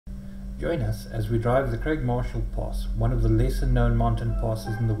Join us as we drive the Craig Marshall Pass, one of the lesser known mountain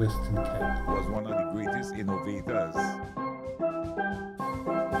passes in the Western Cape. Was one of the greatest innovators.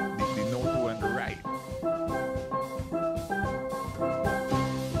 They know to and right.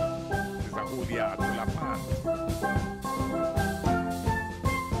 It's a holy art full of man.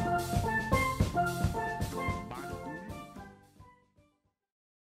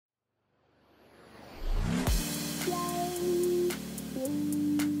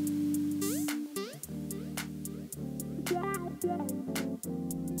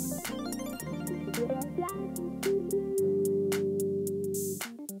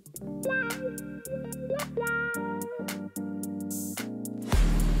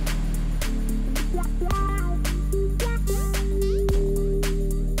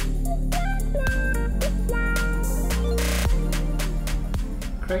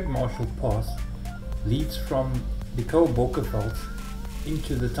 Craig Marshall Pass leads from the Tankwa-Karoo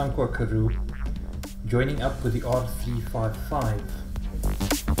into the Tankwa-Karoo, joining up with the R355.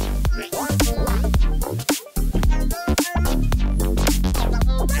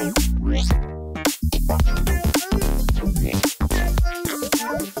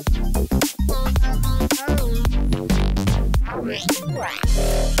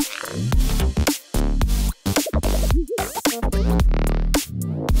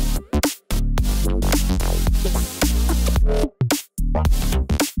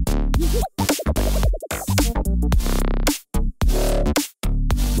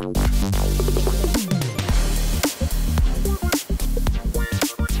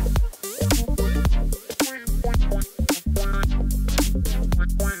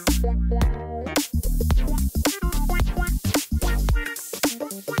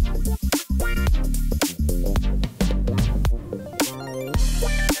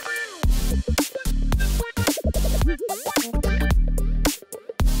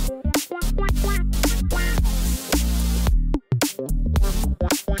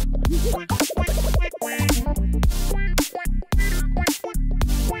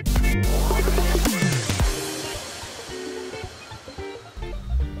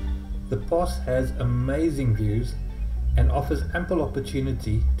 The pass has amazing views and offers ample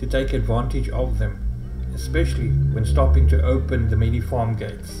opportunity to take advantage of them, especially when stopping to open the many farm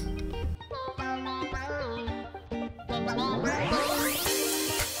gates.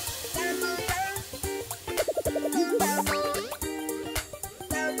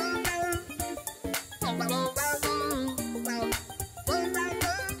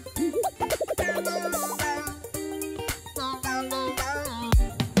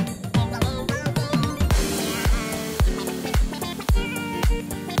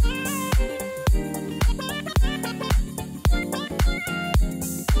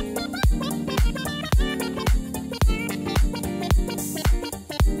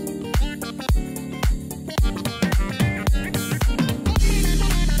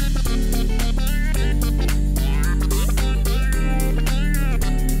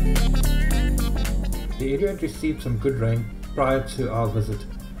 The area had received some good rain prior to our visit,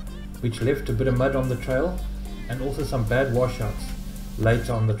 which left a bit of mud on the trail and also some bad washouts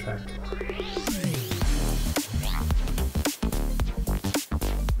later on the track.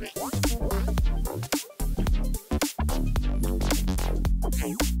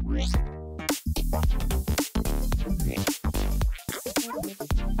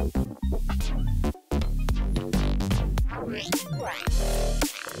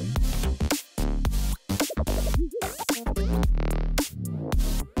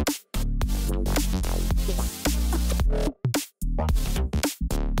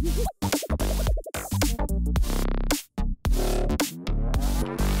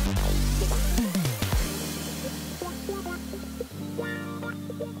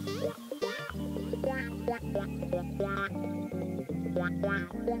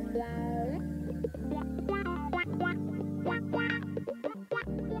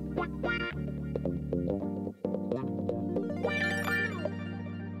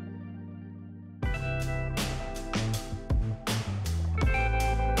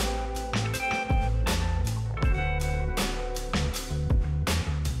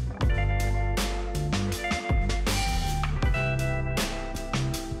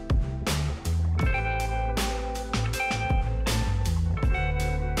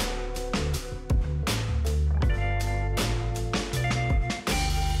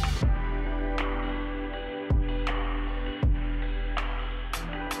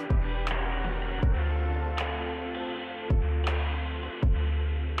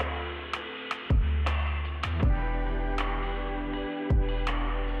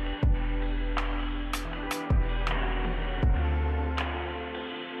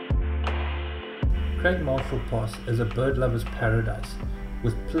 Craig Marshall Pass is a bird lover's paradise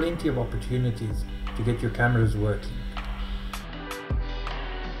with plenty of opportunities to get your cameras working.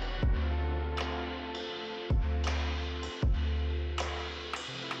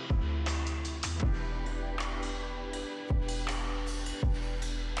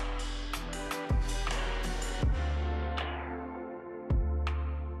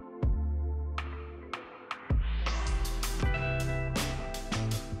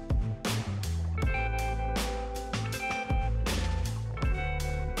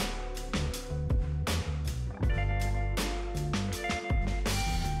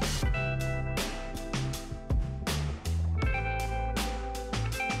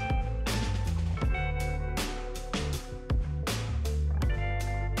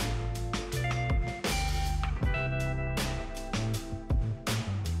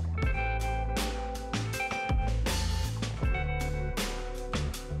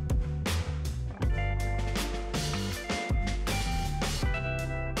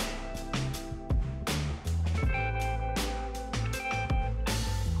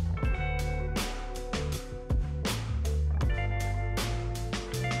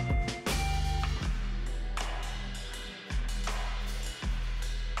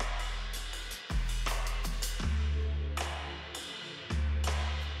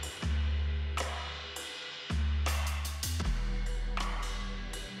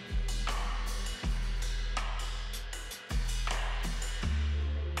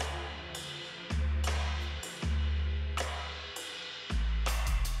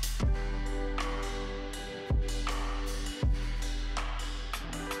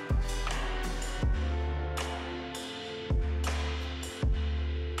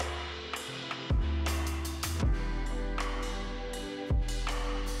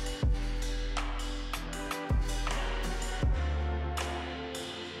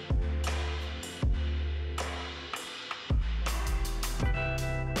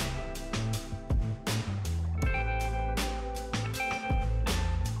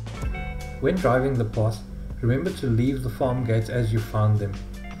 When driving the pass, remember to leave the farm gates as you found them,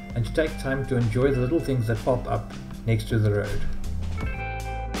 and to take time to enjoy the little things that pop up next to the road.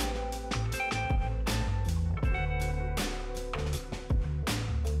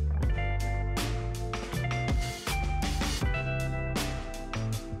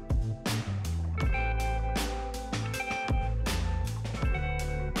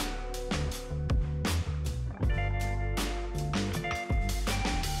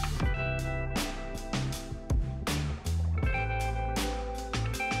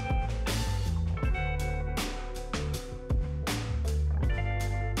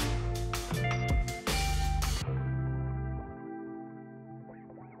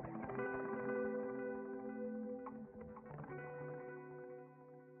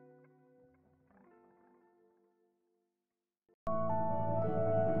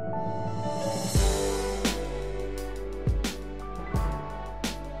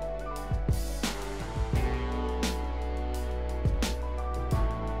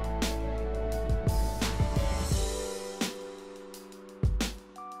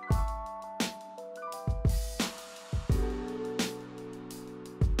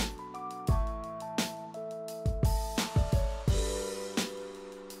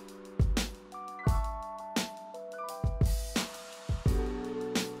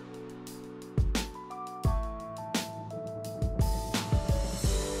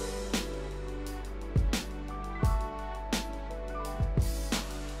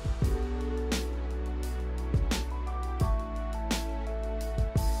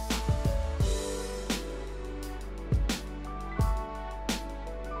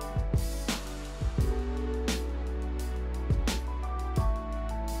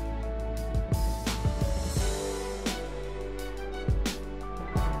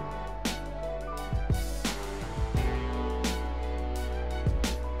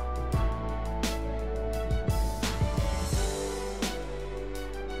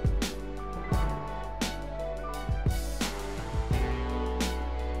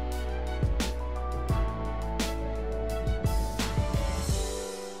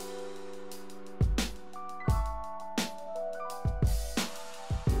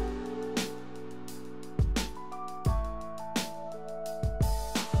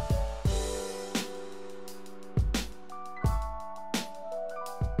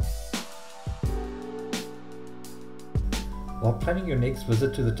 While planning your next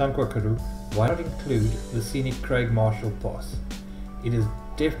visit to the Tankwa-Karoo, why not include the scenic Craig Marshall Pass? It is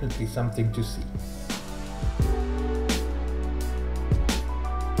definitely something to see.